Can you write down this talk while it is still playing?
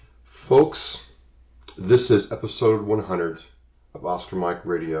Folks, this is episode 100 of Oscar Mike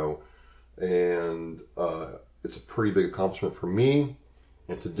Radio, and it's a pretty big accomplishment for me.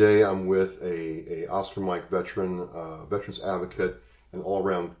 And today I'm with a Oscar Mike veteran, veterans advocate, an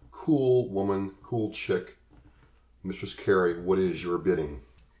all-around cool woman, cool chick, Mistress Carrie. What is your bidding?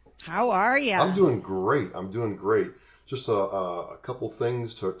 How are you? I'm doing great. Just a couple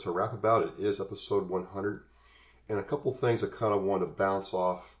things to wrap about. It is episode 100, and a couple things I kind of want to bounce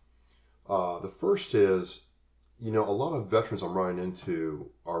off. The first is, a lot of veterans I'm running into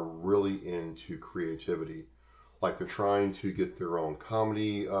are really into creativity. Like they're trying to get their own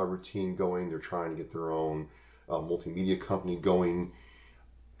comedy routine going. They're trying to get their own multimedia company going.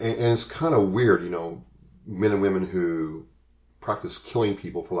 And it's kind of weird, men and women who practice killing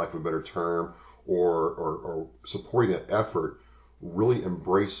people, for lack of a better term, or supporting that effort really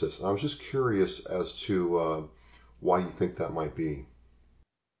embrace this. And I was just curious as to why you think that might be.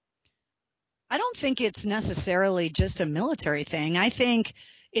 I don't think it's necessarily just a military thing. I think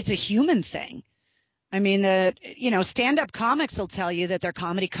it's a human thing. I mean, stand-up comics will tell you that their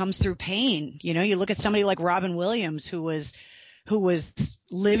comedy comes through pain. You look at somebody like Robin Williams, who was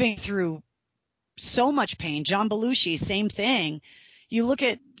living through so much pain. John Belushi, same thing. You look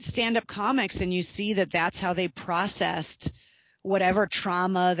at stand-up comics and you see that that's how they processed whatever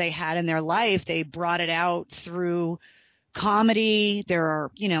trauma they had in their life. They brought it out through comedy. There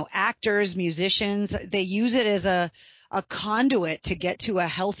are, actors, musicians. They use it as a conduit to get to a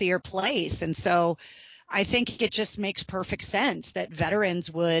healthier place. And so I think it just makes perfect sense that veterans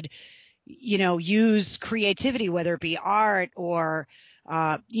would, use creativity, whether it be art or,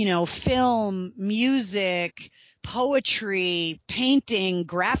 film, music, poetry, painting,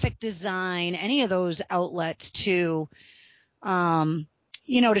 graphic design, any of those outlets to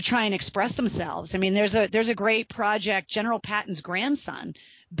try and express themselves. I mean, there's a great project. General Patton's grandson,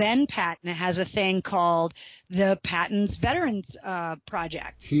 Ben Patton, has a thing called the Patton's Veterans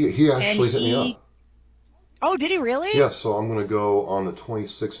Project. He actually hit me up. Oh, did he really? Yeah, so I'm going to go on the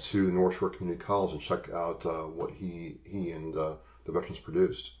 26th to North Shore Community College and check out what he and the veterans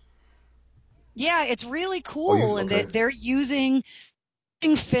produced. Yeah, it's really cool. Okay. And they're using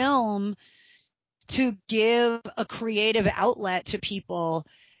film to give a creative outlet to people,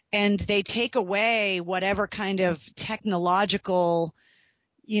 and they take away whatever kind of technological,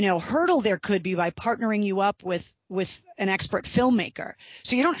 hurdle there could be by partnering you up with an expert filmmaker.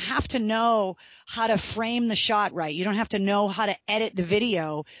 So you don't have to know how to frame the shot right. You don't have to know how to edit the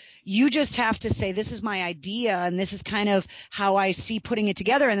video. You just have to say, this is my idea and this is kind of how I see putting it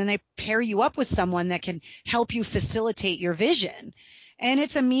together. And then they pair you up with someone that can help you facilitate your vision. And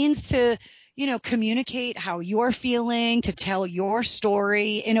it's a means to, communicate how you're feeling, to tell your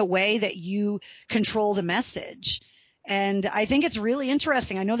story in a way that you control the message. And I think it's really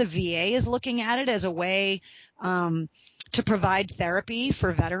interesting. I know the VA is looking at it as a way to provide therapy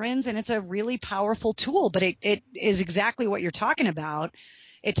for veterans, and it's a really powerful tool. But it is exactly what you're talking about.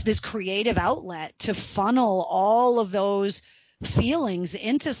 It's this creative outlet to funnel all of those feelings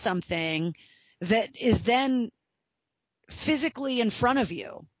into something that is then physically in front of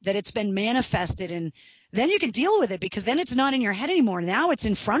you, that it's been manifested, and then you can deal with it because then it's not in your head anymore. Now it's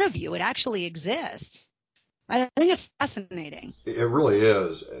in front of you. It actually exists. I think it's fascinating. It really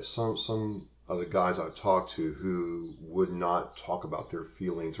is. Some of the guys I've talked to who would not talk about their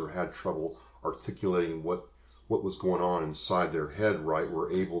feelings or had trouble articulating what was going on inside their head, right,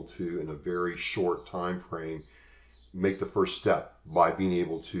 were able to, in a very short time frame, make the first step by being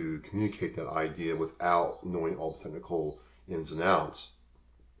able to communicate that idea without knowing all the technical ins and outs,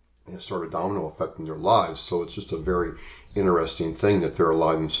 and start a domino effect in their lives. So it's just a very interesting thing that they're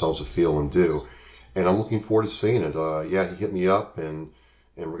allowing themselves to feel and do. And I'm looking forward to seeing it. He hit me up and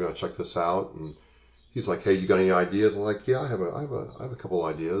we're going to check this out. And he's like, "Hey, you got any ideas?" I'm like, "Yeah, I have a couple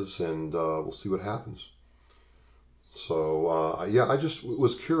ideas, and we'll see what happens." So, I just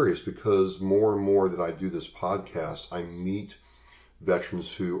was curious because more and more that I do this podcast, I meet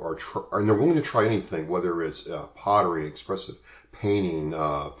veterans who are and they're willing to try anything, whether it's pottery, expressive painting,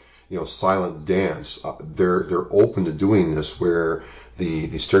 silent dance. They're open to doing this, where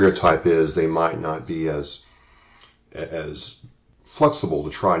the stereotype is they might not be as flexible to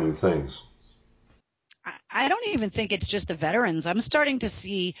try new things. I don't even think it's just the veterans. I'm starting to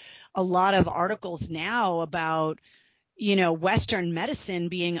see a lot of articles now about, Western medicine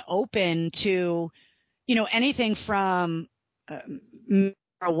being open to, anything from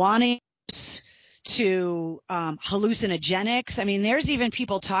marijuana to hallucinogenics. I mean, there's even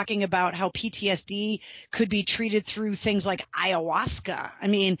people talking about how PTSD could be treated through things like ayahuasca. I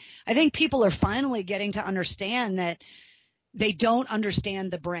mean, I think people are finally getting to understand that they don't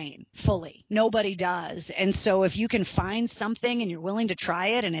understand the brain fully. Nobody does. And so if you can find something and you're willing to try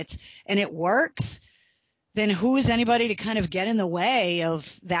it and it works, then who is anybody to kind of get in the way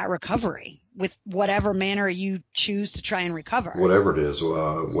of that recovery with whatever manner you choose to try and recover? Whatever it is,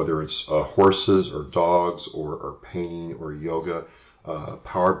 whether it's horses or dogs or painting or yoga,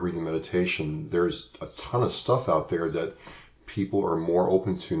 power breathing meditation, there's a ton of stuff out there that people are more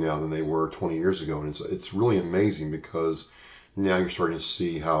open to now than they were 20 years ago. And it's really amazing because now you're starting to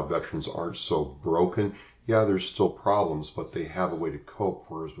see how veterans aren't so broken. Yeah, there's still problems, but they have a way to cope,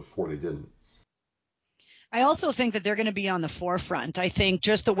 whereas before they didn't. I also think that they're going to be on the forefront. I think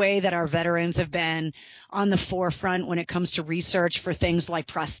just the way that our veterans have been on the forefront when it comes to research for things like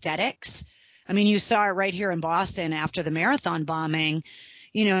prosthetics. I mean, you saw it right here in Boston after the marathon bombing.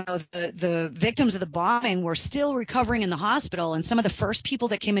 You know, the victims of the bombing were still recovering in the hospital, and some of the first people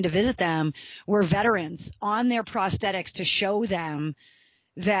that came in to visit them were veterans on their prosthetics to show them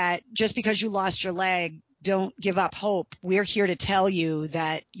that just because you lost your leg, don't give up hope. We're here to tell you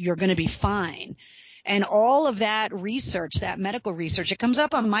that you're going to be fine. And all of that research, that medical research, it comes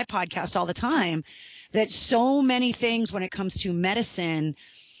up on my podcast all the time, that so many things when it comes to medicine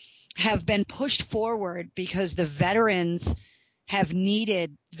have been pushed forward because the veterans have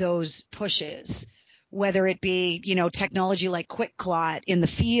needed those pushes, whether it be, you know, technology like QuikClot in the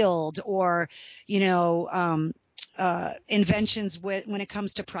field or, you know, inventions when it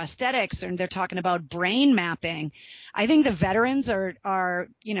comes to prosthetics, and they're talking about brain mapping. I think the veterans are,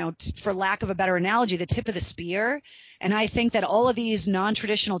 you know, for lack of a better analogy, the tip of the spear. And I think that all of these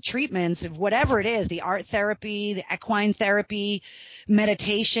non-traditional treatments, whatever it is, the art therapy, the equine therapy,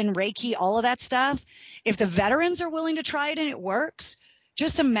 meditation, Reiki, all of that stuff, if the veterans are willing to try it and it works,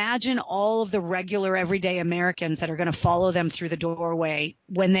 just imagine all of the regular everyday Americans that are going to follow them through the doorway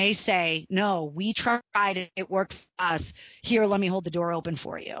when they say, no, we tried it. It worked for us. Here, let me hold the door open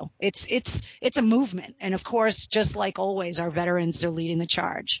for you. It's a movement. And of course, just like always, our veterans are leading the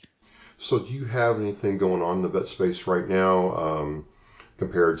charge. So do you have anything going on in the vet space right now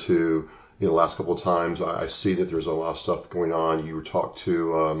compared to, you know, the last couple of times? I see that there's a lot of stuff going on. You were talked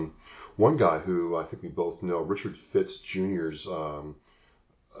to one guy who I think we both know, Richard Fitz Jr.'s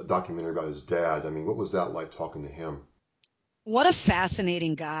a documentary about his dad. I mean, what was that like talking to him? What a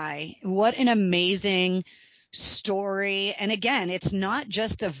fascinating guy. What an amazing story. And again, it's not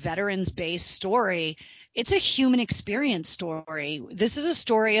just a veterans based story. It's a human experience story. This is a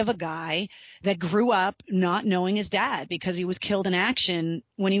story of a guy that grew up not knowing his dad because he was killed in action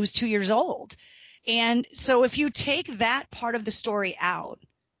when he was 2 years old. And so if you take that part of the story out,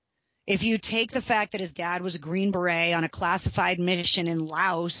 if you take the fact that his dad was a Green Beret on a classified mission in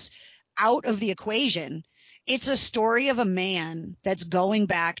Laos out of the equation, it's a story of a man that's going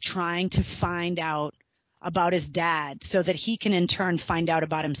back trying to find out about his dad so that he can in turn find out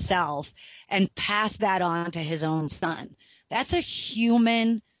about himself and pass that on to his own son. That's a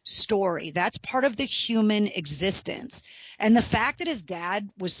human story. That's part of the human existence. And the fact that his dad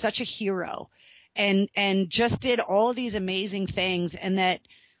was such a hero and just did all of these amazing things, and that,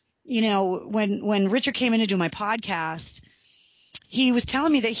 you know, when Richard came in to do my podcast, he was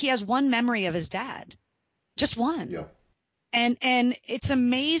telling me that he has one memory of his dad, just one. Yeah. And it's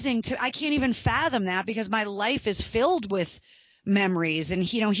amazing I can't even fathom that because my life is filled with memories.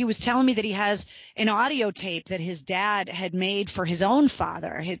 And, you know, he was telling me that he has an audio tape that his dad had made for his own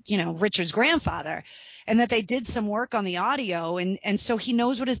father, you know, Richard's grandfather, and that they did some work on the audio. And so he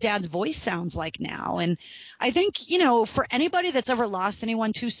knows what his dad's voice sounds like now. And I think, you know, for anybody that's ever lost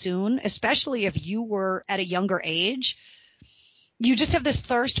anyone too soon, especially if you were at a younger age, you just have this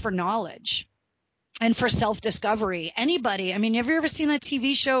thirst for knowledge and for self-discovery. Anybody, I mean, have you ever seen that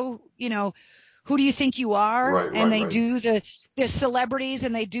TV show, you know, Who Do You Think You Are? Right, And they right. do the celebrities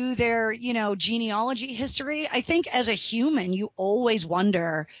and they do their, you know, genealogy history. I think as a human, you always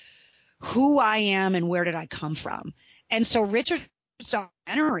wonder who I am and where did I come from? And so Richard's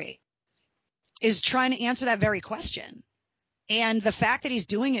documentary is trying to answer that very question. And the fact that he's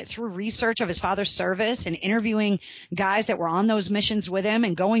doing it through research of his father's service and interviewing guys that were on those missions with him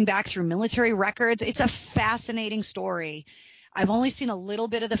and going back through military records, it's a fascinating story. I've only seen a little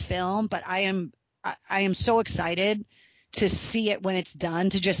bit of the film, but I am so excited to see it when it's done,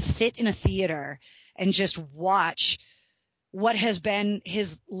 to just sit in a theater and just watch what has been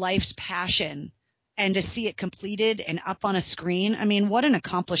his life's passion and to see it completed and up on a screen. I mean, what an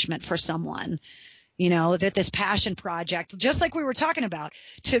accomplishment for someone. You know, that this passion project, just like we were talking about,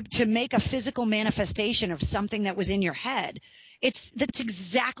 to make a physical manifestation of something that was in your head. That's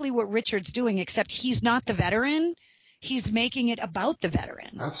exactly what Richard's doing, except he's not the veteran. He's making it about the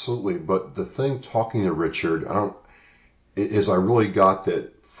veteran. Absolutely. But the thing talking to Richard, is I really got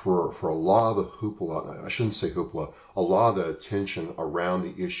that for a lot of the hoopla, I shouldn't say hoopla, a lot of the attention around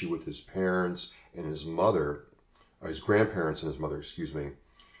the issue with his parents and his mother, his grandparents and his mother, excuse me,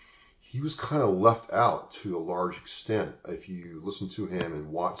 he was kind of left out to a large extent. If you listen to him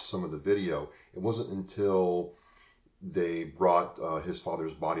and watch some of the video, it wasn't until they brought his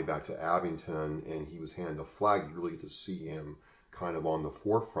father's body back to Abington and he was handed a flag, you really get to see him kind of on the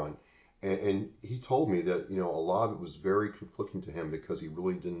forefront. And he told me that, you know, a lot of it was very conflicting to him because he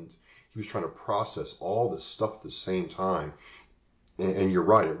really didn't, he was trying to process all this stuff at the same time. And you're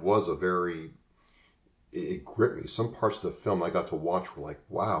right, it was a very, it gripped me. Some parts of the film I got to watch were like,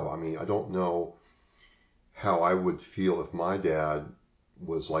 wow, I mean, I don't know how I would feel if my dad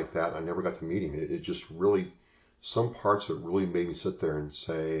was like that. I never got to meet him. It just really, some parts of it really made me sit there and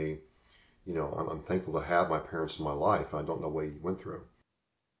say, you know, I'm thankful to have my parents in my life. I don't know what he went through.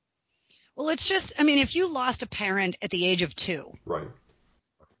 Well, it's just, I mean, if you lost a parent at the age of 2, Right.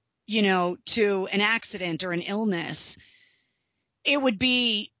 you know, to an accident or an illness, it would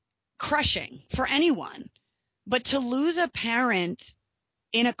be crushing for anyone. But to lose a parent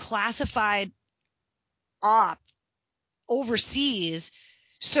in a classified op overseas,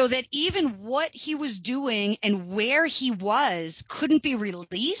 so that even what he was doing and where he was couldn't be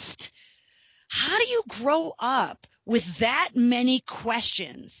released, how do you grow up with that many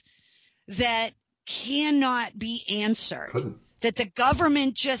questions that cannot be answered, Couldn't. that the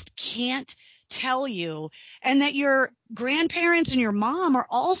government just can't tell you, and that your grandparents and your mom are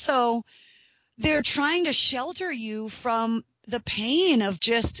also, they're trying to shelter you from the pain of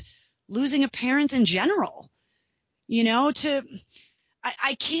just losing a parent in general. You know,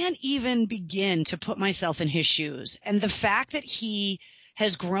 I can't even begin to put myself in his shoes. And the fact that he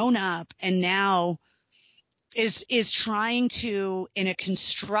has grown up and now is trying to, in a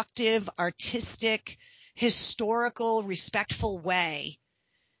constructive, artistic, historical, respectful way,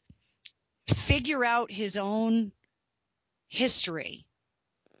 figure out his own history.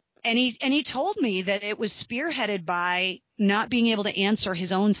 And he told me that it was spearheaded by not being able to answer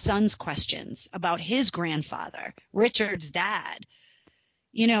his own son's questions about his grandfather, Richard's dad.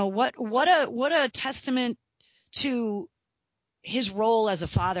 You know, what a testament to his role as a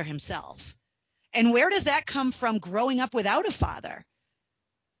father himself. And where does that come from growing up without a father?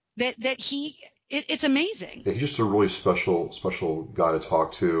 It's amazing. Yeah, he's just a really special guy to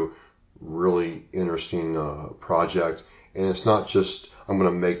talk to. Really interesting project. And it's not just, I'm going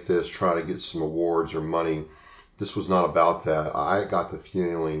to make this, try to get some awards or money. This was not about that. I got the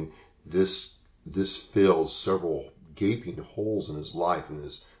feeling this fills several gaping holes in his life and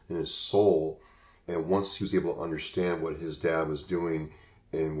in his soul. And once he was able to understand what his dad was doing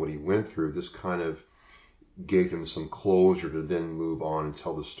and what he went through, this kind of gave him some closure to then move on and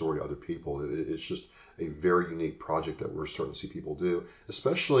tell the story to other people. It's just a very unique project that we're starting to see people do,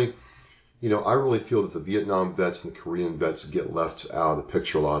 especially, you know, I really feel that the Vietnam vets and the Korean vets get left out of the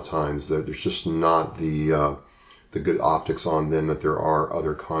picture a lot of times. There's just not the good optics on them that there are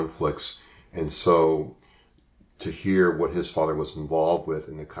other conflicts. And so to hear what his father was involved with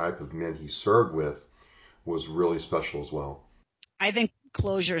and the type of men he served with was really special as well. I think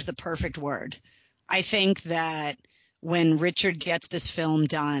closure is the perfect word. I think that when Richard gets this film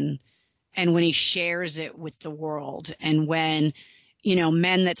done and when he shares it with the world, and when, you know,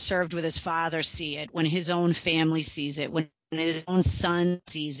 men that served with his father see it, when his own family sees it, when his own son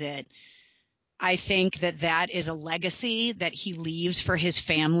sees it, I think that that is a legacy that he leaves for his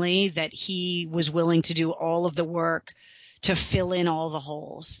family, that he was willing to do all of the work to fill in all the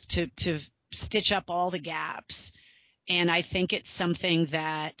holes, to stitch up all the gaps. And I think it's something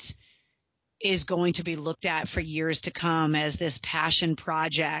that is going to be looked at for years to come as this passion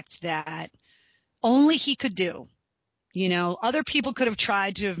project that only he could do. You know, other people could have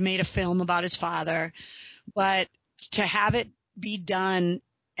tried to have made a film about his father, but to have it be done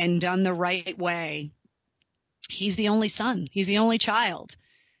and done the right way, he's the only son. He's the only child.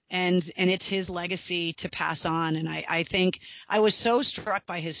 And it's his legacy to pass on. And I think I was so struck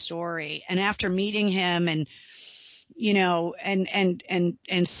by his story. And after meeting him and, you know,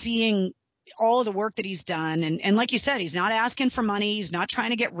 and seeing all of the work that he's done. And like you said, he's not asking for money. He's not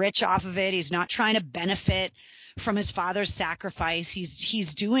trying to get rich off of it. He's not trying to benefit from his father's sacrifice.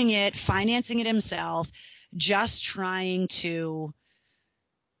 He's doing it, financing it himself, just trying to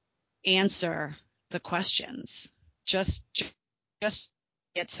answer the questions, just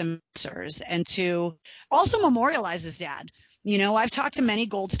get some answers, and to also memorialize his dad. You know, I've talked to many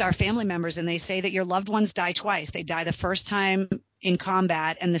Gold Star family members, and they say that your loved ones die twice. They die the first time in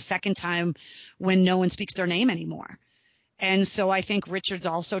combat and the second time when no one speaks their name anymore. And so I think Richard's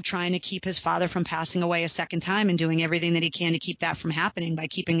also trying to keep his father from passing away a second time and doing everything that he can to keep that from happening by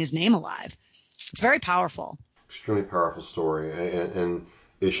keeping his name alive. It's very powerful. Extremely powerful story, and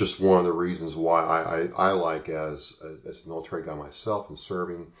it's just one of the reasons why I like, as a military guy myself and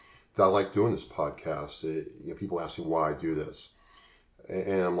serving, that I like doing this podcast. People ask me why I do this,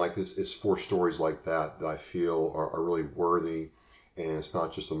 and I'm like, it's for stories like that I feel are really worthy, and it's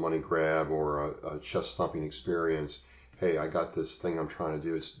not just a money grab or a chest thumping experience. Hey, I got this thing I'm trying to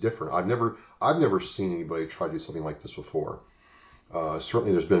do. It's different. I've never seen anybody try to do something like this before.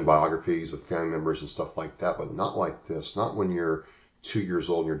 Certainly there's been biographies of family members and stuff like that, but not like this. Not when you're 2 years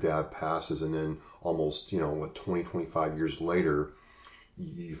old and your dad passes, and then almost, 20, 25 years later,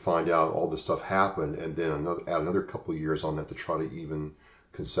 you find out all this stuff happened, and then add another couple of years on that to try to even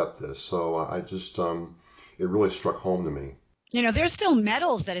concept this. So I just, it really struck home to me. There's still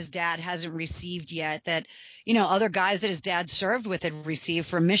medals that his dad hasn't received yet that, other guys that his dad served with had received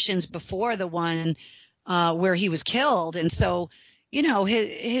for missions before the one where he was killed. And so,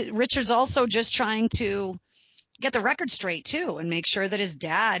 Richard's also just trying to get the record straight too, and make sure that his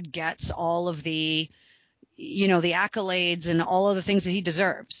dad gets all of the, the accolades and all of the things that he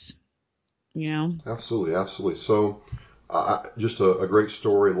deserves. Absolutely, absolutely. So, just a great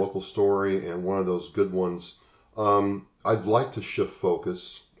story, local story, and one of those good ones. I'd like to shift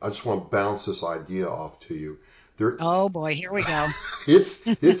focus. I just want to bounce this idea off to you. Oh boy, here we go. It's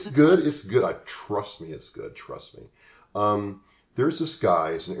good. It's good. Trust me, it's good. Trust me. There's this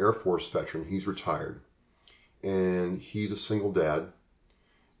guy. He's an Air Force veteran. He's retired, and he's a single dad.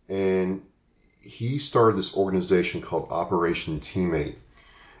 And he started this organization called Operation Teammate.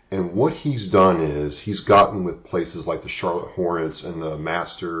 And what he's done is he's gotten with places like the Charlotte Hornets and the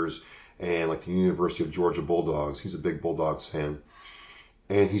Masters and like the University of Georgia Bulldogs. He's a big Bulldogs fan.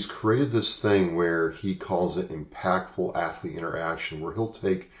 And he's created this thing where he calls it impactful athlete interaction, where he'll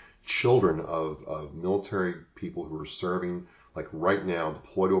take children of military people who are serving, like right now,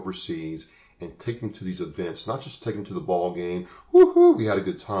 deployed overseas, and take them to these events. Not just take them to the ball game, woohoo, we had a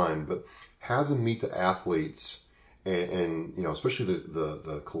good time, but have them meet the athletes and especially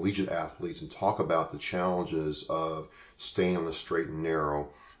the collegiate athletes, and talk about the challenges of staying on the straight and narrow,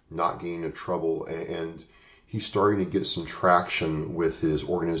 not getting into trouble, and he's starting to get some traction with his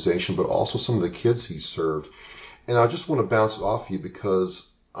organization, but also some of the kids he's served. And I just want to bounce it off you because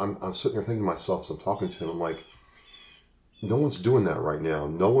I'm sitting there thinking to myself as I'm talking to him, I'm like, no one's doing that right now.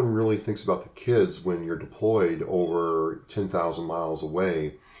 No one really thinks about the kids when you're deployed over 10,000 miles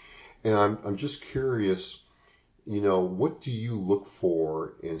away. And I'm just curious, what do you look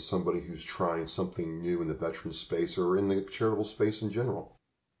for in somebody who's trying something new in the veteran space or in the charitable space in general?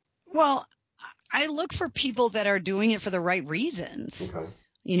 Well, I look for people that are doing it for the right reasons. Okay.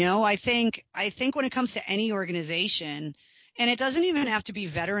 I think when it comes to any organization, and it doesn't even have to be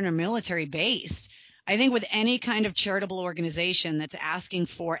veteran or military based, I think with any kind of charitable organization that's asking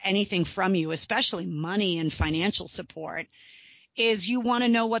for anything from you, especially money and financial support, is you want to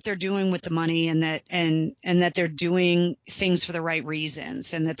know what they're doing with the money, and that they're doing things for the right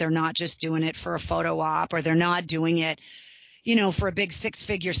reasons, and that they're not just doing it for a photo op, or they're not doing it, for a big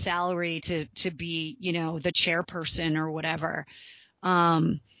 6-figure salary to be, the chairperson or whatever.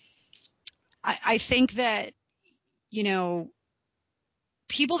 I think that,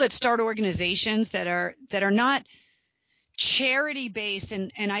 people that start organizations that are not charity based,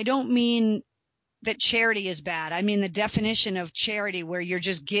 and I don't mean that charity is bad. I mean the definition of charity, where you're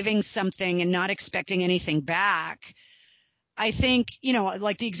just giving something and not expecting anything back. I think,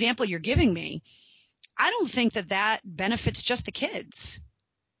 like the example you're giving me, I don't think that benefits just the kids,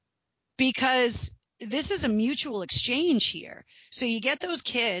 because this is a mutual exchange here. So you get those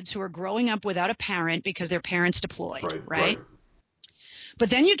kids who are growing up without a parent because their parents deployed, right? But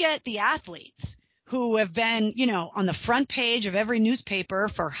then you get the athletes who have been, on the front page of every newspaper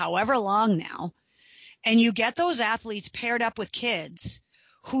for however long now. And you get those athletes paired up with kids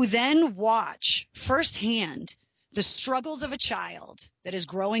who then watch firsthand the struggles of a child that is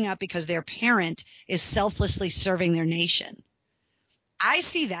growing up because their parent is selflessly serving their nation. I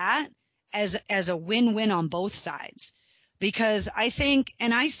see that as a win-win on both sides, because I think,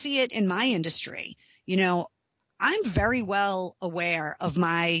 and I see it in my industry, I'm very well aware of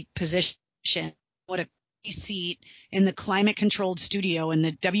my position, what a seat in the climate controlled studio, in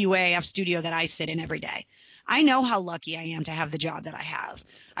the WAF studio that I sit in every day. I know how lucky I am to have the job that I have.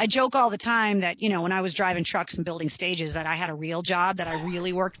 I joke all the time that, when I was driving trucks and building stages, that I had a real job, that I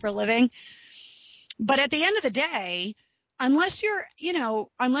really worked for a living. But at the end of the day, unless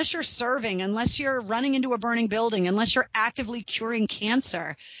you're serving, unless you're running into a burning building, unless you're actively curing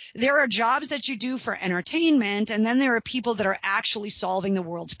cancer, there are jobs that you do for entertainment. And then there are people that are actually solving the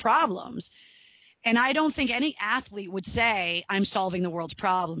world's problems. And I don't think any athlete would say, I'm solving the world's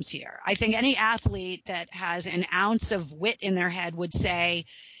problems here. I think any athlete that has an ounce of wit in their head would say,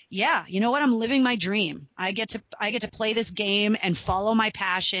 yeah, you know what? I'm living my dream. I get to play this game and follow my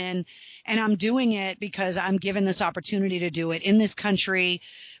passion. And I'm doing it because I'm given this opportunity to do it in this country,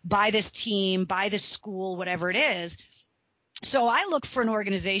 by this team, by this school, whatever it is. So I look for an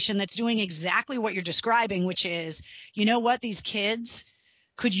organization that's doing exactly what you're describing, which is, you know what? These kids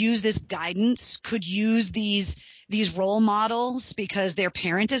could use this guidance, could use these role models because their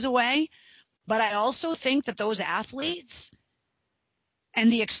parent is away. But I also think that those athletes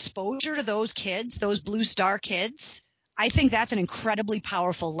and the exposure to those kids, those Blue Star kids, I think that's an incredibly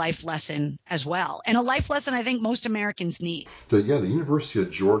powerful life lesson as well. And a life lesson I think most Americans need. The University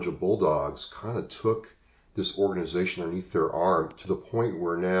of Georgia Bulldogs kind of took this organization underneath their arm to the point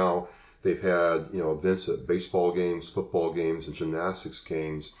where now they've had, events at baseball games, football games, and gymnastics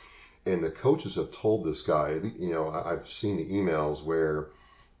games. And the coaches have told this guy, I've seen the emails where,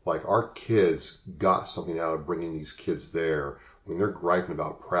 like, our kids got something out of bringing these kids there. When they're griping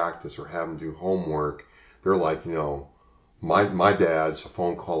about practice or having to do homework, they're like, my dad's a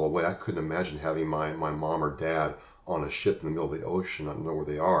phone call away. I couldn't imagine having my mom or dad on a ship in the middle of the ocean. I don't know where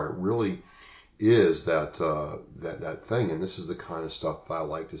they are. It really is that thing. And this is the kind of stuff that I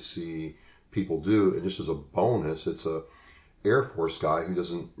like to see people do. And just as a bonus, it's a Air Force guy who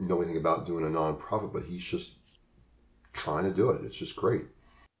doesn't know anything about doing a nonprofit, but he's just trying to do it. It's just great.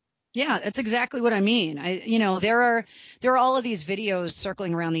 Yeah, that's exactly what I mean. There are all of these videos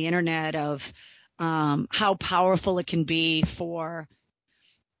circling around the internet of how powerful it can be for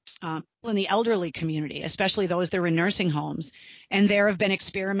people in the elderly community, especially those that are in nursing homes. And there have been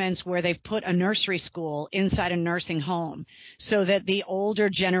experiments where they've put a nursery school inside a nursing home so that the older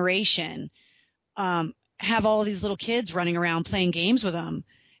generation have all of these little kids running around playing games with them,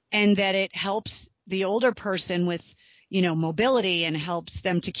 and that it helps the older person with mobility and helps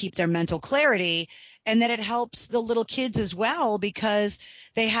them to keep their mental clarity, and that it helps the little kids as well because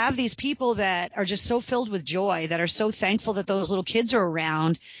they have these people that are just so filled with joy, that are so thankful that those little kids are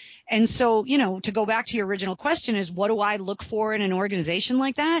around. And so, to go back to your original question is, what do I look for in an organization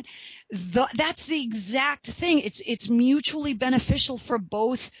like that? That's the exact thing. It's mutually beneficial for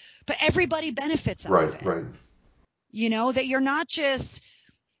both, but everybody benefits out of it. Right. That you're not just,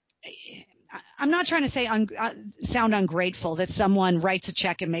 I'm not trying to say sound ungrateful that someone writes a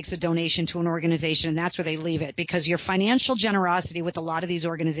check and makes a donation to an organization and that's where they leave it, because your financial generosity with a lot of these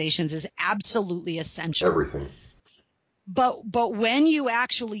organizations is absolutely essential. Everything. But when you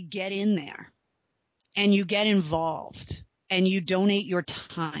actually get in there and you get involved and you donate your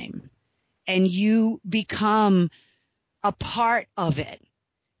time and you become a part of it,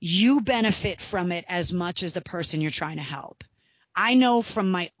 you benefit from it as much as the person you're trying to help. I know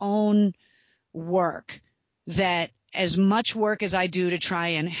from my own work that as much work as I do to try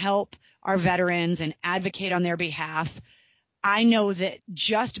and help our veterans and advocate on their behalf, I know that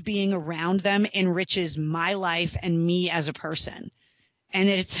just being around them enriches my life and me as a person. And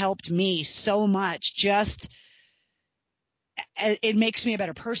it's helped me so much. It makes me a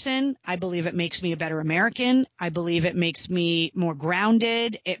better person. I believe it makes me a better American. I believe it makes me more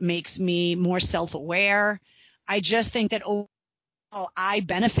grounded. It makes me more self-aware. I just think that I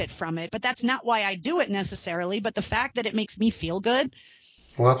benefit from it, but that's not why I do it necessarily. But the fact that it makes me feel good,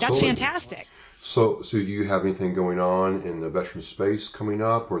 well, that's fantastic. So do you have anything going on in the veteran space coming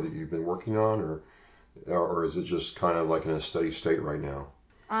up, or that you've been working on, or is it just kind of like in a steady state right now?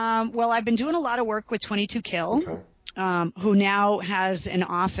 Well, I've been doing a lot of work with 22 Kill, Okay. Who now has an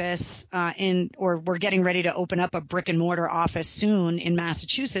office or we're getting ready to open up a brick and mortar office soon in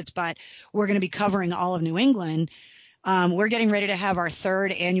Massachusetts, but we're going to be covering all of New England. We're getting ready to have our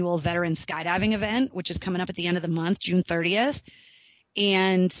third annual veteran skydiving event, which is coming up at the end of the month, June 30th.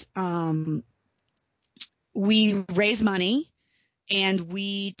 And we raise money and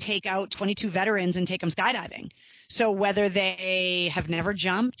we take out 22 veterans and take them skydiving. So whether they have never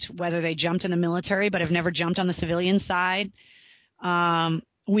jumped, whether they jumped in the military but have never jumped on the civilian side,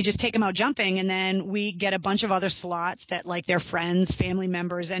 we just take them out jumping, and then we get a bunch of other slots that, like, their friends, family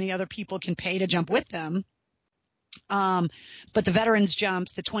members, any other people can pay to jump with them. But the veterans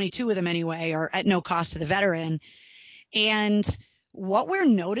jumps, the 22 of them anyway, are at no cost to the veteran. And what we're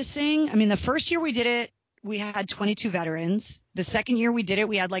noticing, I mean, the first year we did it, we had 22 veterans. The second year we did it,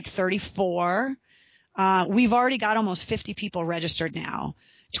 we had like 34. We've already got almost 50 people registered now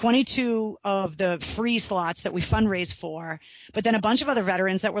 22 of the free slots that we fundraise for, but then a bunch of other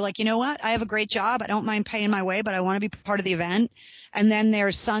veterans that were like, you know what? I have a great job. I don't mind paying my way, but I want to be part of the event. And then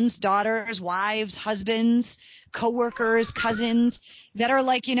there's sons, daughters, wives, husbands, coworkers, cousins that are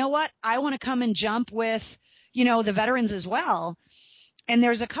like, you know what? I want to come and jump with, the veterans as well. And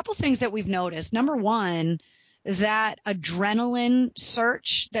there's a couple things that we've noticed. Number one, that adrenaline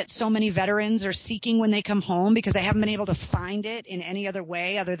search that so many veterans are seeking when they come home because they haven't been able to find it in any other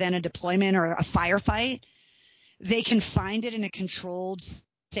way other than a deployment or a firefight. They can find it in a controlled,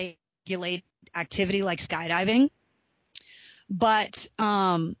 safe, regulated activity like skydiving. But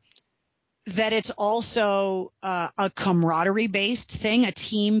that it's also a camaraderie-based thing, a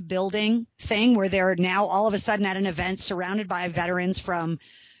team-building thing where they're now all of a sudden at an event surrounded by veterans from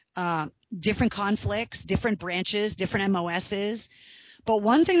different conflicts, different branches, different MOSs. But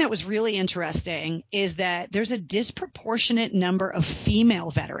one thing that was really interesting is that there's a disproportionate number of female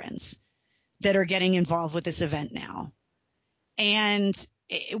veterans that are getting involved with this event now. And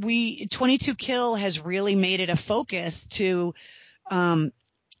 22 Kill has really made it a focus to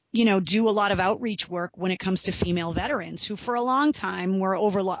do a lot of outreach work when it comes to female veterans who for a long time were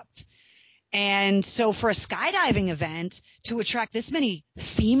overlooked. And so for a skydiving event to attract this many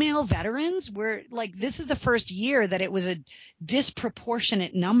female veterans, this is the first year that it was a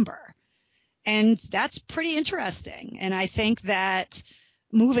disproportionate number. And that's pretty interesting. And I think that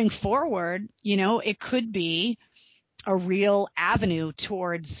moving forward, it could be a real avenue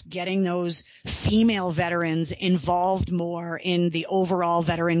towards getting those female veterans involved more in the overall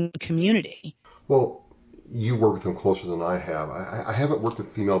veteran community. Well, you work with them closer than I have. I haven't worked with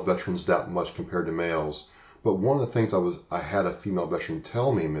female veterans that much compared to males, but one of the things I had a female veteran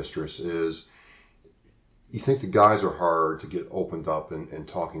tell me, Mistress, is you think the guys are hard to get opened up and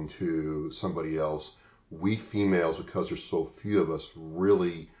talking to somebody else. We females, because there's so few of us,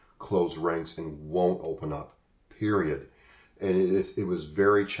 really close ranks and won't open up, period. And it was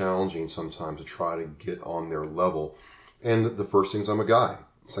very challenging sometimes to try to get on their level. And the first thing is I'm a guy.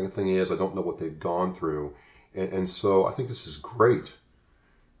 The second thing is I don't know what they've gone through. And so I think this is great.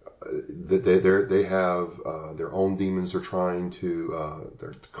 They have their own demons they're trying to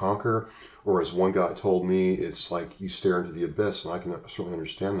conquer. Or as one guy told me, it's like you stare into the abyss, and I can certainly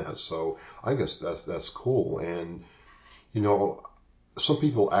understand that. So I guess that's cool. And, some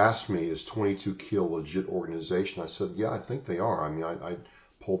people ask me, is 22 Kill a legit organization? I said, yeah, I think they are. I mean, I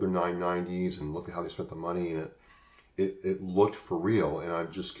pulled their 990s and looked at how they spent the money, and it looked for real. And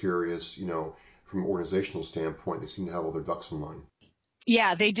I'm just curious, from an organizational standpoint, they seem to have all their ducks in line.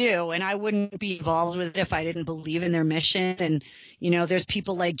 Yeah, they do. And I wouldn't be involved with it if I didn't believe in their mission. And, there's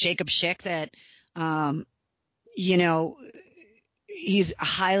people like Jacob Schick that, he's a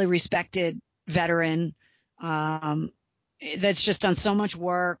highly respected veteran, that's just done so much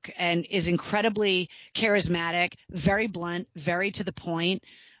work and is incredibly charismatic, very blunt, very to the point,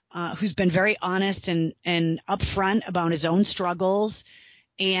 who's been very honest and upfront about his own struggles.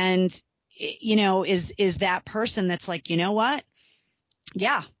 And, is that person that's like, you know what?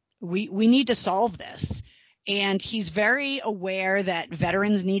 Yeah, we need to solve this. And he's very aware that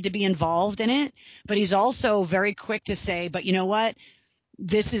veterans need to be involved in it, but he's also very quick to say, but you know what?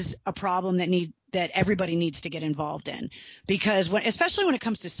 This is a problem that everybody needs to get involved in, because especially when it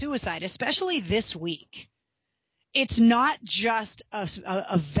comes to suicide, especially this week, it's not just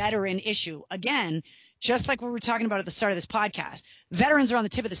a veteran issue. Again, just like we were talking about at the start of this podcast, veterans are on the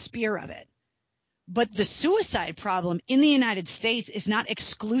tip of the spear of it. But the suicide problem in the United States is not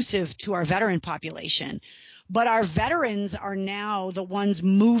exclusive to our veteran population. But our veterans are now the ones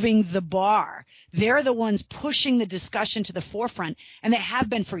moving the bar. They're the ones pushing the discussion to the forefront, and they have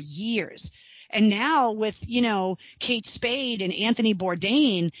been for years. And now with, Kate Spade and Anthony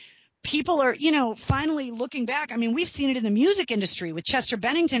Bourdain, people are, finally looking back. I mean, we've seen it in the music industry with Chester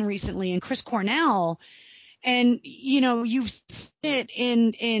Bennington recently and Chris Cornell. And, you've seen it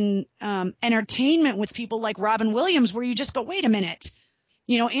in entertainment with people like Robin Williams, where you just go, wait a minute.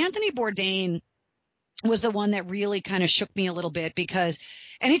 Anthony Bourdain was the one that really kind of shook me a little bit, because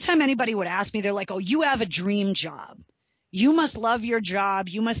anytime anybody would ask me, they're like, oh, you have a dream job. You must love your job.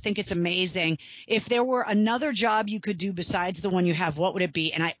 You must think it's amazing. If there were another job you could do besides the one you have, what would it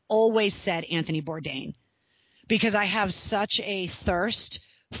be? And I always said Anthony Bourdain, because I have such a thirst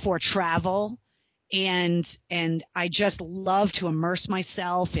for travel. And I just love to immerse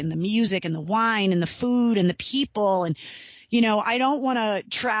myself in the music and the wine and the food and the people. And, I don't want to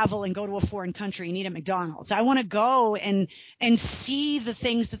travel and go to a foreign country and eat at McDonald's. I want to go and see the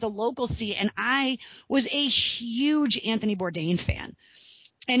things that the locals see. And I was a huge Anthony Bourdain fan.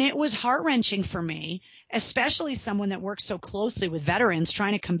 And it was heart-wrenching for me, especially someone that works so closely with veterans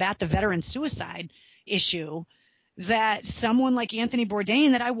trying to combat the veteran suicide issue, that someone like Anthony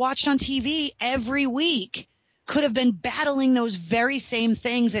Bourdain that I watched on TV every week could have been battling those very same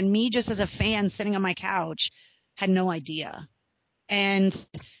things. And me, just as a fan sitting on my couch, had no idea. And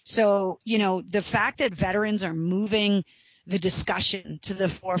so, the fact that veterans are moving the discussion to the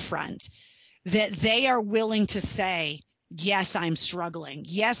forefront, that they are willing to say, yes, I'm struggling.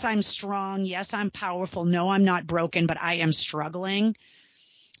 Yes, I'm strong. Yes, I'm powerful. No, I'm not broken, but I am struggling,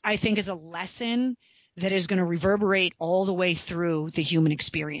 I think is a lesson that is going to reverberate all the way through the human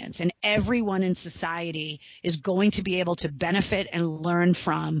experience. And everyone in society is going to be able to benefit and learn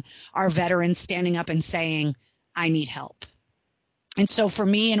from our veterans standing up and saying, I need help. And so for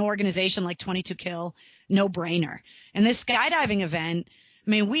me, an organization like 22 Kill, no brainer. And this skydiving event,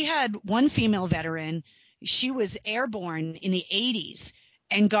 we had one female veteran. She was airborne in the 80s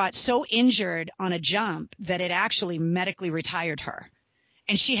and got so injured on a jump that it actually medically retired her.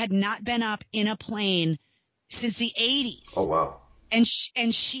 And she had not been up in a plane since the 80s. Oh, wow. And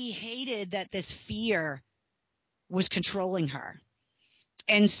she hated that this fear was controlling her.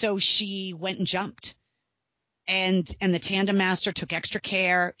 And so she went and jumped. And the tandem master took extra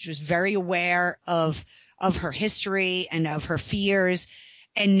care. She was very aware of her history and of her fears.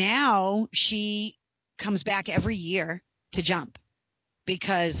 And now she comes back every year to jump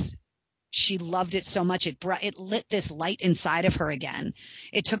because she loved it so much. It lit this light inside of her again.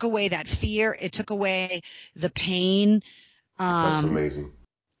 It took away that fear. It took away the pain. That's amazing.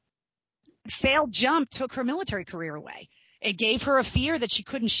 Failed jump took her military career away. It gave her a fear that she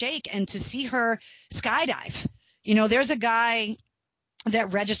couldn't shake. And to see her skydive, there's a guy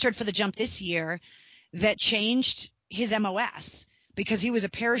that registered for the jump this year that changed his MOS because he was a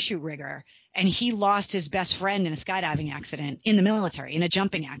parachute rigger and he lost his best friend in a skydiving accident in the military, in a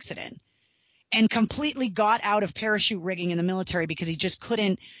jumping accident, and completely got out of parachute rigging in the military because he just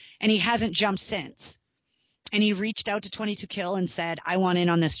couldn't, and he hasn't jumped since. And he reached out to 22 Kill and said, I want in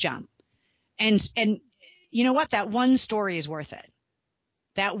on this jump. And you know what? That one story is worth it.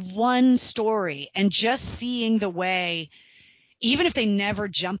 That one story, and just seeing the way, even if they never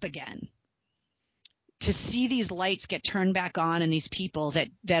jump again, to see these lights get turned back on and these people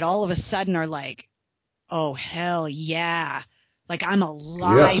that all of a sudden are like, oh, hell yeah. Like I'm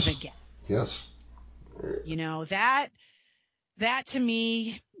alive again. Yes. That to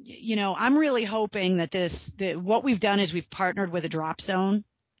me, I'm really hoping that what we've done is we've partnered with a drop zone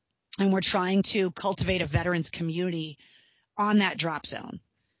and we're trying to cultivate a veterans community on that drop zone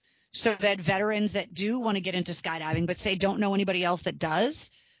so that veterans that do want to get into skydiving, but say don't know anybody else that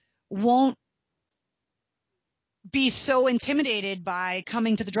does, won't be so intimidated by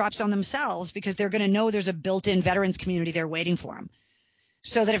coming to the drop zone themselves because they're going to know there's a built-in veterans community there waiting for them.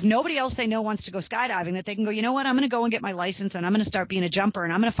 So that if nobody else they know wants to go skydiving, that they can go, you know what, I'm going to go and get my license and I'm going to start being a jumper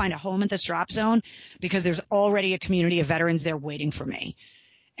and I'm going to find a home at this drop zone because there's already a community of veterans there waiting for me.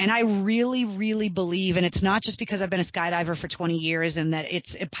 And I really, really believe, and it's not just because I've been a skydiver for 20 years and that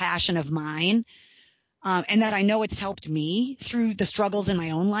it's a passion of mine, and that I know it's helped me through the struggles in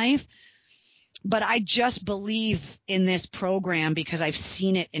my own life, but I just believe in this program because I've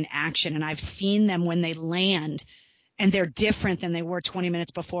seen it in action and I've seen them when they land and they're different than they were 20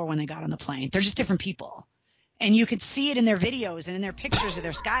 minutes before when they got on the plane. They're just different people. And you can see it in their videos and in their pictures of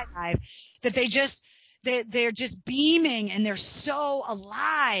their skydive that they're just beaming and they're so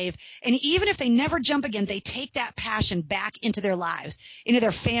alive. And even if they never jump again, they take that passion back into their lives, into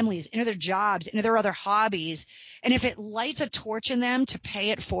their families, into their jobs, into their other hobbies. And if it lights a torch in them to pay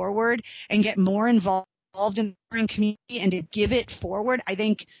it forward and get more involved in the community and to give it forward, I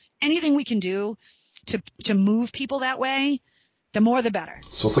think anything we can do to move people that way, the more the better.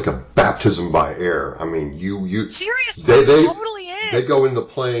 So it's like a baptism by air. I mean, you seriously, they totally is. They go in the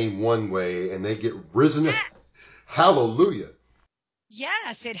plane one way and they get risen. Yes. Hallelujah.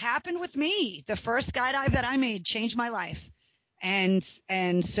 Yes, it happened with me. The first skydive that I made changed my life. And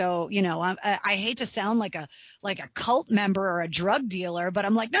so, I hate to sound like a cult member or a drug dealer, but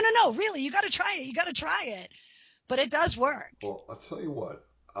I'm like, no, really, you got to try it. You got to try it. But it does work. Well, I'll tell you what,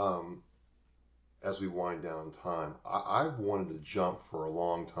 as we wind down time, I've wanted to jump for a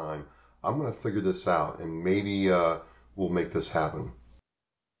long time. I'm going to figure this out and maybe we'll make this happen.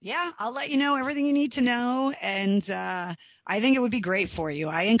 Yeah, I'll let you know everything you need to know. And I think it would be great for you.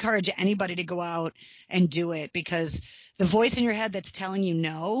 I encourage anybody to go out and do it because the voice in your head that's telling you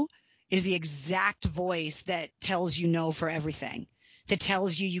no is the exact voice that tells you no for everything. that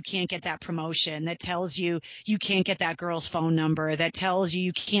tells you you can't get that promotion, that tells you you can't get that girl's phone number, that tells you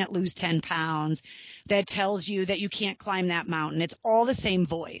you can't lose 10 pounds, that tells you that you can't climb that mountain. It's all the same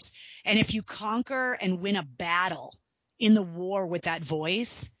voice. And if you conquer and win a battle in the war with that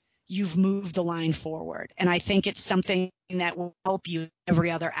voice, you've moved the line forward. And I think it's something that will help you in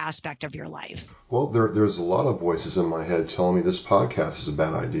every other aspect of your life. Well, there's a lot of voices in my head telling me this podcast is a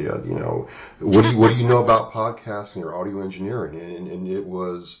bad idea. What do you know about podcasting or audio engineering? And it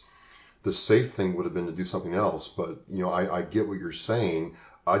was, the safe thing would have been to do something else. But I get what you're saying.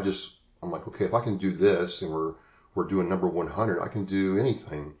 I'm like, okay, if I can do this, and we're doing number 100, I can do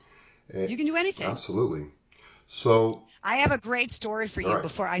anything. You can do anything. Absolutely. So I have a great story for you right.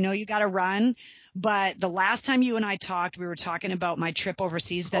 before I know you got to run. But the last time you and I talked, we were talking about my trip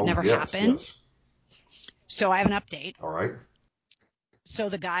overseas that never happened. Yes. So I have an update. All right. So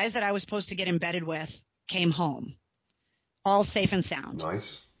the guys that I was supposed to get embedded with came home, all safe and sound.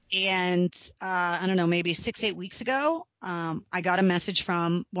 Nice. And I don't know, maybe 6-8 weeks ago, I got a message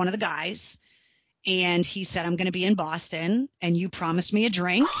from one of the guys, and he said, I'm going to be in Boston, and you promised me a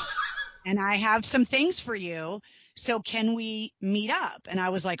drink, and I have some things for you. So can we meet up? And I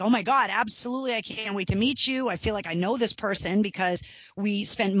was like, oh my God, absolutely. I can't wait to meet you. I feel like I know this person because we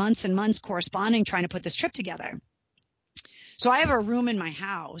spent months and months corresponding, trying to put this trip together. So I have a room in my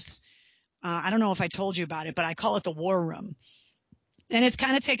house. I don't know if I told you about it, but I call it the war room. And it's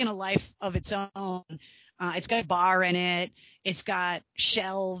kind of taken a life of its own. It's got a bar in it. It's got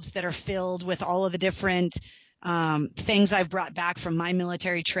shelves that are filled with all of the different things I've brought back from my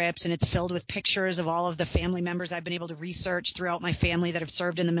military trips. And it's filled with pictures of all of the family members I've been able to research throughout my family that have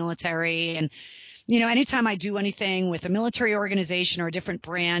served in the military. And anytime I do anything with a military organization or a different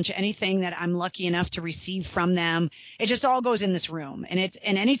branch, anything that I'm lucky enough to receive from them, it just all goes in this room. And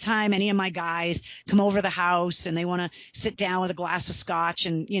anytime any of my guys come over the house and they want to sit down with a glass of scotch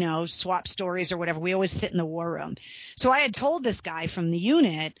and, swap stories or whatever, we always sit in the war room. So I had told this guy from the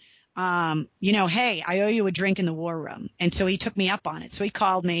unit, hey, I owe you a drink in the war room. And so he took me up on it. So he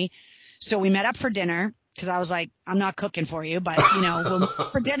called me. So we met up for dinner because I was like, I'm not cooking for you, but, we'll meet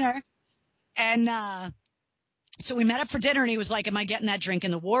up for dinner. And so we met up for dinner, and he was like, am I getting that drink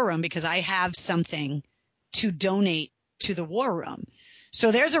in the war room? Because I have something to donate to the war room.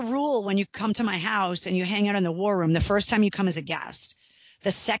 So there's a rule when you come to my house and you hang out in the war room. The first time you come as a guest.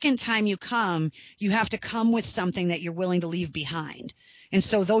 The second time you come, you have to come with something that you're willing to leave behind. And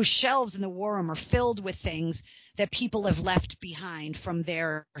so those shelves in the war room are filled with things that people have left behind from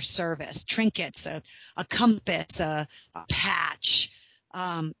their service. Trinkets, a compass, a patch,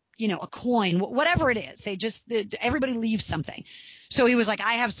 a coin, whatever it is. Everybody leaves something. So he was like,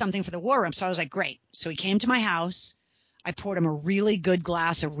 I have something for the war room. So I was like, great. So he came to my house. I poured him a really good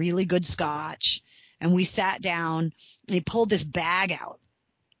glass of really good scotch, and we sat down, and he pulled this bag out,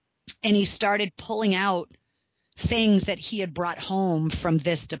 and he started pulling out things that he had brought home from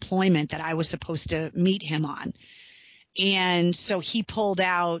this deployment that I was supposed to meet him on. And so he pulled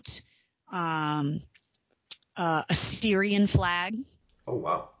out a Syrian flag. Oh,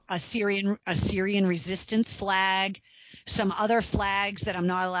 wow. A Syrian resistance flag, some other flags that I'm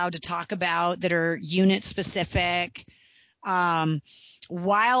not allowed to talk about that are unit specific.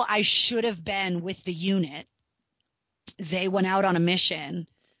 While I should have been with the unit, they went out on a mission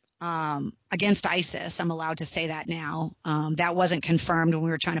against ISIS. I'm allowed to say that now. That wasn't confirmed when we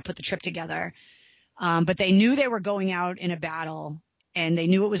were trying to put the trip together. But they knew they were going out in a battle, and they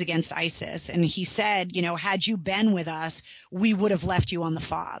knew it was against ISIS. And he said, had you been with us, we would have left you on the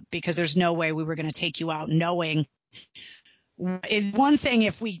FOB, because there's no way we were going to take you out knowing. Is one thing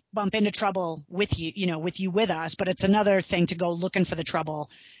if we bump into trouble with you, with us, but it's another thing to go looking for the trouble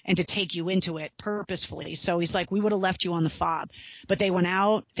and to take you into it purposefully. So he's like, we would have left you on the FOB. But they went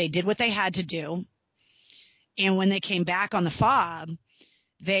out, they did what they had to do. And when they came back on the FOB,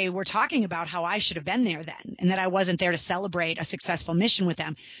 they were talking about how I should have been there then, and that I wasn't there to celebrate a successful mission with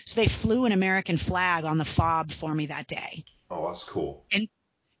them. So they flew an American flag on the FOB for me that day. Oh, that's cool.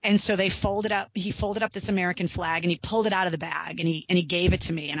 And so he folded up this American flag, and he pulled it out of the bag, and he gave it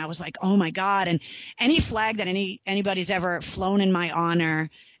to me. And I was like, oh my God. And any flag that anybody's ever flown in my honor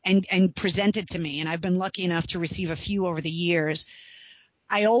and presented to me, and I've been lucky enough to receive a few over the years,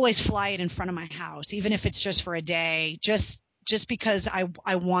 I always fly it in front of my house, even if it's just for a day, just because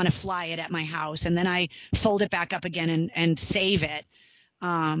I want to fly it at my house, and then I fold it back up again and save it.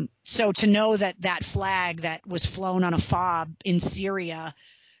 So to know that flag that was flown on a FOB in Syria,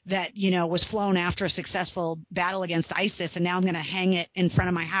 that, was flown after a successful battle against ISIS, and now I'm going to hang it in front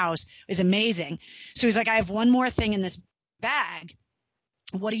of my house, is amazing. So he's like, I have one more thing in this bag.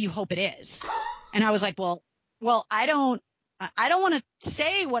 What do you hope it is? And I was like, well, I don't I don't want to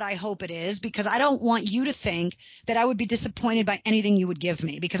say what I hope it is because I don't want you to think that I would be disappointed by anything you would give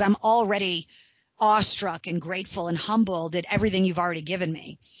me because I'm already awestruck and grateful and humbled at everything you've already given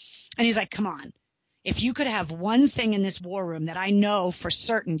me. And he's like, come on, if you could have one thing in this war room that I know for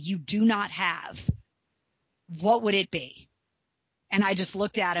certain you do not have, what would it be? And I just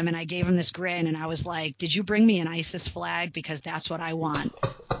looked at him and I gave him this grin and I was like, did you bring me an ISIS flag? Because that's what I want.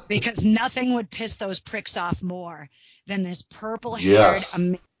 Because nothing would piss those pricks off more than this purple-haired Yes.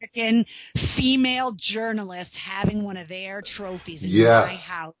 American female journalist having one of their trophies in my Yes.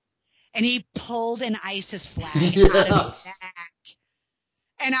 house. And he pulled an ISIS flag out of his Yes. bag.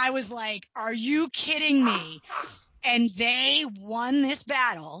 And I was like, are you kidding me? And they won this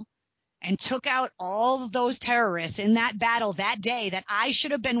battle and took out all of those terrorists in that battle that day that I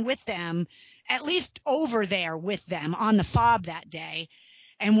should have been with them, at least over there with them on the FOB that day.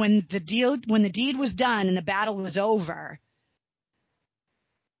 And when the deed was done and the battle was over,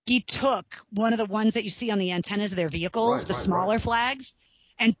 he took one of the ones that you see on the antennas of their vehicles, Right, the right, right. smaller flags,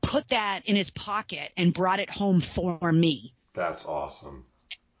 and put that in his pocket and brought it home for me. That's awesome.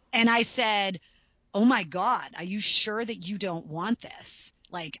 And I said, oh my God, are you sure that you don't want this?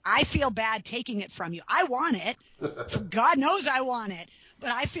 Like, I feel bad taking it from you. I want it. God knows I want it, but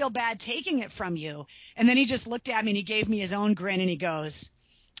I feel bad taking it from you. And then he just looked at me and he gave me his own grin and he goes,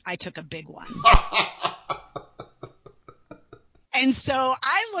 I took a big one. And so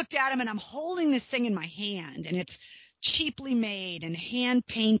I looked at him and I'm holding this thing in my hand and it's cheaply made and hand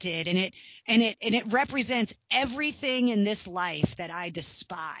painted and it represents everything in this life that I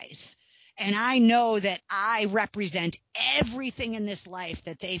despise. And I know that I represent everything in this life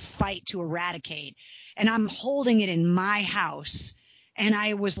that they fight to eradicate. And I'm holding it in my house. And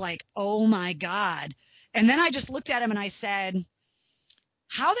I was like, oh my God. And then I just looked at him and I said,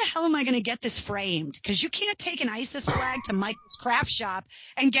 how the hell am I going to get this framed? Because you can't take an ISIS flag to Michael's craft shop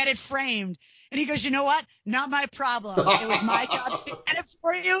and get it framed. And he goes, you know what? Not my problem. It was my job to get it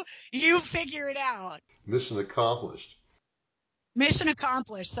for you. You figure it out. Mission accomplished. Mission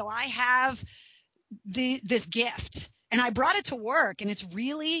accomplished. So I have this gift and I brought it to work and it's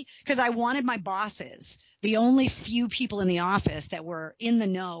really because I wanted my bosses, the only few people in the office that were in the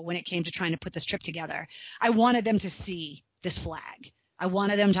know when it came to trying to put this trip together. I wanted them to see this flag. I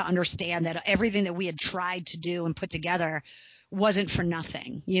wanted them to understand that everything that we had tried to do and put together wasn't for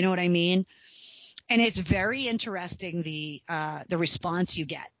nothing. You know what I mean? And it's very interesting the response you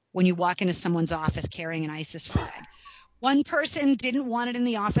get when you walk into someone's office carrying an ISIS flag. One person didn't want it in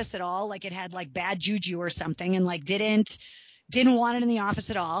the office at all, like it had like bad juju or something, and like didn't want it in the office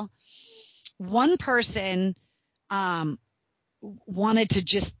at all. One person wanted to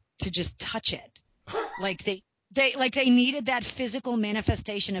just touch it, like they needed that physical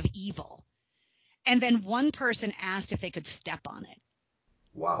manifestation of evil. And then one person asked if they could step on it.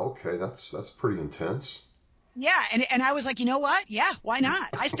 Wow, okay, that's pretty intense. Yeah, and I was like, you know what? Yeah, why not?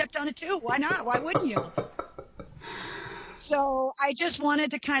 I stepped on it too. Why not? Why wouldn't you? So I just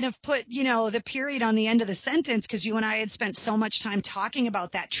wanted to kind of put, the period on the end of the sentence because you and I had spent so much time talking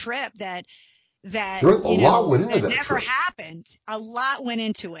about that trip that There a lot went into that that never trip. happened. A lot went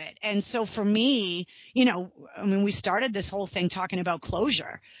into it. And so for me, I mean, we started this whole thing talking about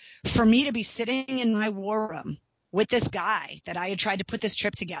closure. For me to be sitting in my war room with this guy that I had tried to put this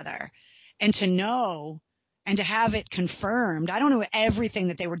trip together and to know and to have it confirmed. I don't know everything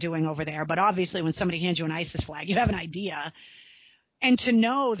that they were doing over there, but obviously when somebody hands you an ISIS flag, you have an idea. And to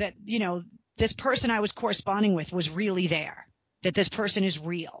know that, this person I was corresponding with was really there, that this person is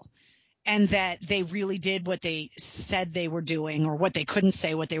real and that they really did what they said they were doing or what they couldn't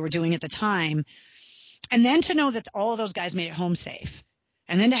say what they were doing at the time. And then to know that all of those guys made it home safe.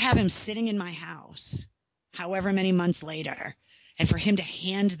 And then to have him sitting in my house, however many months later, and for him to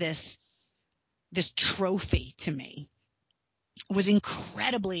hand this trophy to me was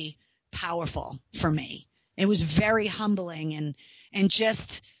incredibly powerful for me. It was very humbling and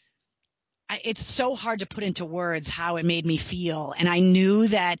just, it's so hard to put into words how it made me feel. And I knew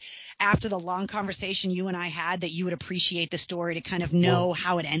that after the long conversation you and I had, that you would appreciate the story to kind of know Well,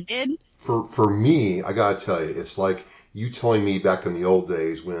 how it ended. for me, I gotta tell you, it's like you telling me back in the old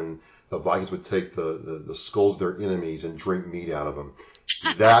days when the Vikings would take the skulls of their enemies and drink meat out of them.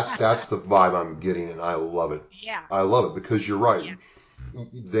 That's the vibe I'm getting, and I love it. Yeah. I love it because you're right. Yeah.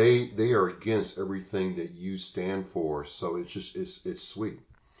 They are against everything that you stand for, so it's sweet.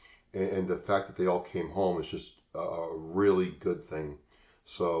 And the fact that they all came home is just a really good thing.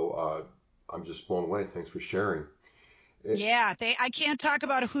 So I'm just blown away. Thanks for sharing. Yeah, I can't talk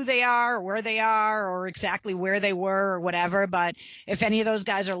about who they are or where they are or exactly where they were or whatever, but if any of those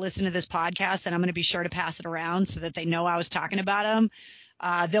guys are listening to this podcast, then I'm going to be sure to pass it around so that they know I was talking about them.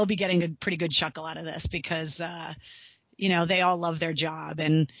 They'll be getting a pretty good chuckle out of this because, they all love their job.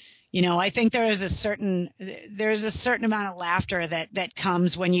 And, I think there's a certain amount of laughter that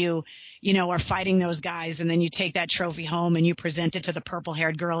comes when are fighting those guys and then you take that trophy home and you present it to the purple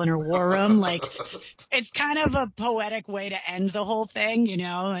haired girl in her war room. Like, it's kind of a poetic way to end the whole thing,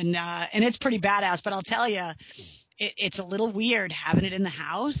 and it's pretty badass, but I'll tell you, it's a little weird having it in the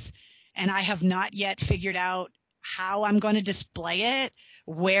house, and I have not yet figured out how I'm going to display it,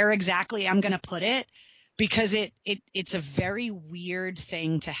 where exactly I'm going to put it, because it's a very weird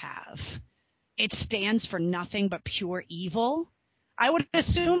thing to have. It stands for nothing but pure evil. I would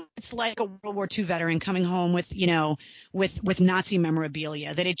assume it's like a World War II veteran coming home with, with Nazi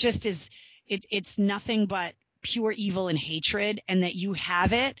memorabilia, that it just is, it's nothing but pure evil and hatred, and that you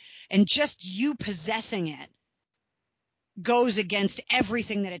have it, and just you possessing it goes against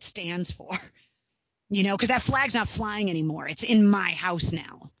everything that it stands for, because that flag's not flying anymore. It's in my house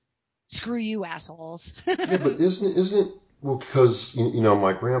now. Screw you, assholes. Yeah, but isn't it, well, because,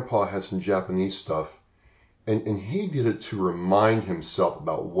 my grandpa had some Japanese stuff, and he did it to remind himself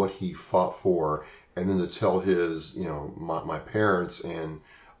about what he fought for, and then to tell his, my parents and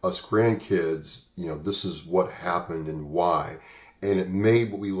us grandkids, this is what happened and why. And it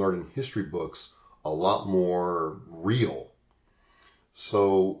made what we learned in history books a lot more real.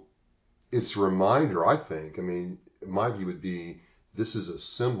 So it's a reminder, I think. I mean, my view would be this is a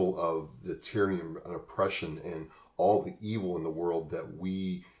symbol of the tyranny and oppression and all the evil in the world that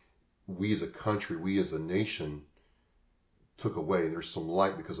we as a country, we as a nation took away. There's some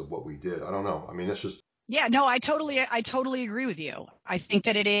light because of what we did. I don't know. I mean, that's just. Yeah, no, I totally agree with you. I think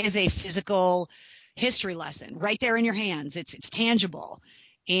that it is a physical history lesson right there in your hands. It's tangible.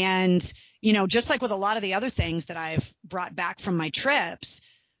 And, just like with a lot of the other things that I've brought back from my trips,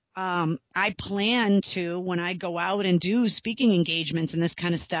 I plan to, when I go out and do speaking engagements and this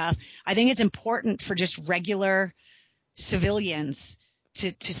kind of stuff, I think it's important for just regular civilians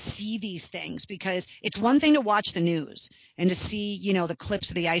to see these things, because it's one thing to watch the news and to see, the clips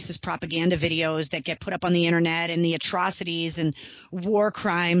of the ISIS propaganda videos that get put up on the internet and the atrocities and war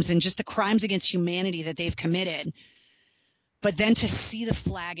crimes and just the crimes against humanity that they've committed. But then to see the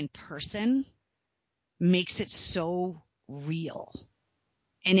flag in person makes it so real.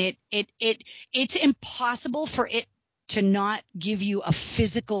 And it's impossible for it to not give you a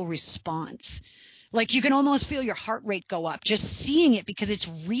physical response. Like, you can almost feel your heart rate go up just seeing it, because it's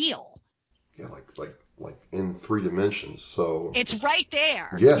real. Yeah, like in 3 dimensions. So it's right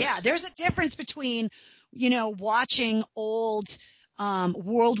there. Yes. Yeah, there's a difference between, watching old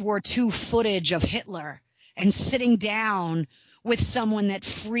World War II footage of Hitler and sitting down with someone that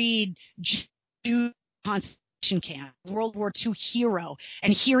freed Jews concentration camp, World War II hero,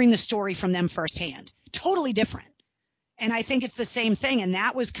 and hearing the story from them firsthand. Totally different. And I think it's the same thing. And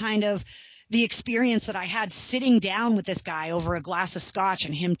that was kind of the experience that I had sitting down with this guy over a glass of scotch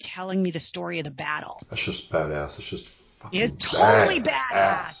and him telling me the story of the battle. That's just badass. It's just fucking It's totally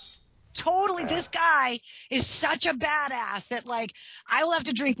badass. Totally. This guy is such a badass that, like, I will have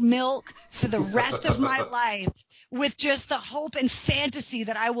to drink milk for the rest of my life with just the hope and fantasy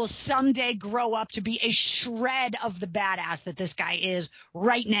that I will someday grow up to be a shred of the badass that this guy is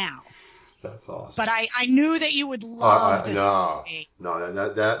right now. That's awesome. But I knew that you would love this. No,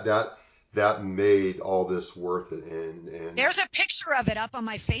 that made all this worth it. And there's a picture of it up on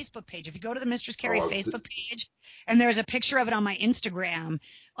my Facebook page. If you go to the Mistress Carrie Facebook page, and there's a picture of it on my Instagram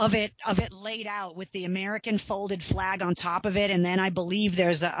of it laid out with the American folded flag on top of it, and then I believe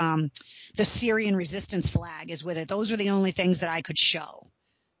there's the Syrian resistance flag is with it. Those were the only things that I could show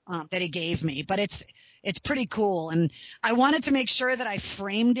that he gave me, but it's pretty cool. And I wanted to make sure that I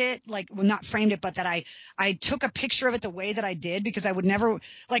framed it, not framed it, but that I took a picture of it the way that I did, because I would never,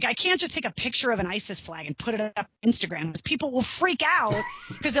 I can't just take a picture of an ISIS flag and put it up on Instagram, because people will freak out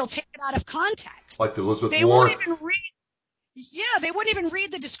because they'll take it out of context. Like the Elizabeth Warren. They wouldn't even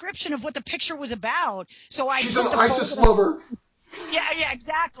read the description of what the picture was about. So she's an ISIS lover. Yeah,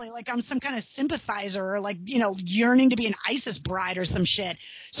 exactly. Like I'm some kind of sympathizer, or yearning to be an ISIS bride or some shit.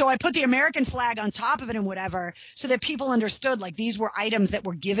 So I put the American flag on top of it and whatever, so that people understood, these were items that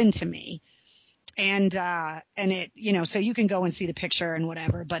were given to me. And it, so you can go and see the picture and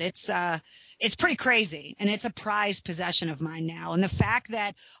whatever, but it's pretty crazy, and it's a prized possession of mine now. And the fact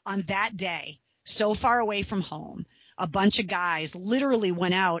that on that day, so far away from home, a bunch of guys literally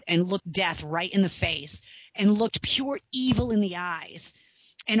went out and looked death right in the face and looked pure evil in the eyes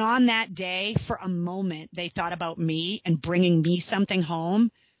And on that day, for a moment, they thought about me and bringing me something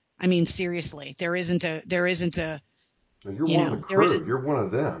home. I mean, seriously, there isn't a, You're you one of the know, there isn't, crew. You're one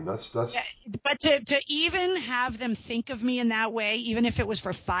of them. yeah, That's but to even have them think of me in that way, even if it was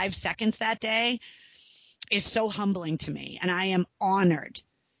for 5 seconds that day, is so humbling to me. And I am honored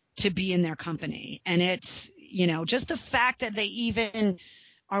to be in their company. And it's, just the fact that they even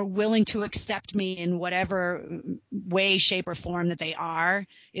are willing to accept me in whatever way, shape, or form that they are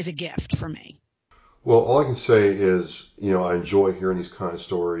is a gift for me. well. All I can say is, I enjoy hearing these kind of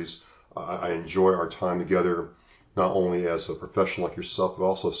stories. I enjoy our time together, not only as a professional like yourself, but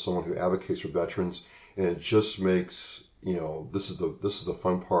also as someone who advocates for veterans. And it just makes, this is the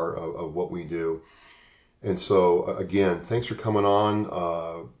fun part of what we do. And so again, thanks for coming on.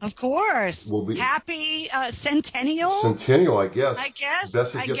 Of course. We'll be Happy centennial, Centennial, I I guess. guess.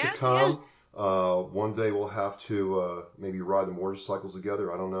 Best is I yet to guess, yeah. come. One day we'll have to maybe ride the motorcycles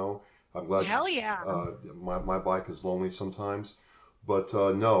together. I don't know. I'm glad. Hell yeah. My bike is lonely sometimes, but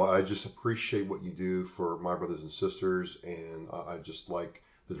no, I just appreciate what you do for my brothers and sisters, and I just like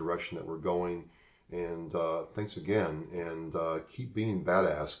the direction that we're going. And thanks again, and keep being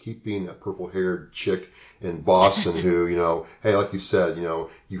badass. Keep being that purple-haired chick in Boston who, hey, like you said,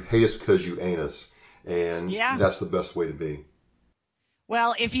 you hate us because you ain't us. And Yeah. that's the best way to be.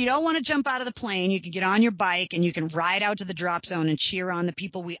 Well, if you don't want to jump out of the plane, you can get on your bike and you can ride out to the drop zone and cheer on the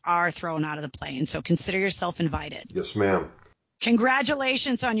people we are throwing out of the plane. So consider yourself invited. Yes, ma'am.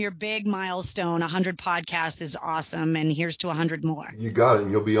 Congratulations on your big milestone. 100 podcasts is awesome. And here's to 100 more. You got it.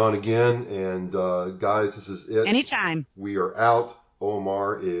 And you'll be on again. And guys, this is it. Anytime. We are out.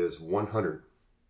 OMR is 100.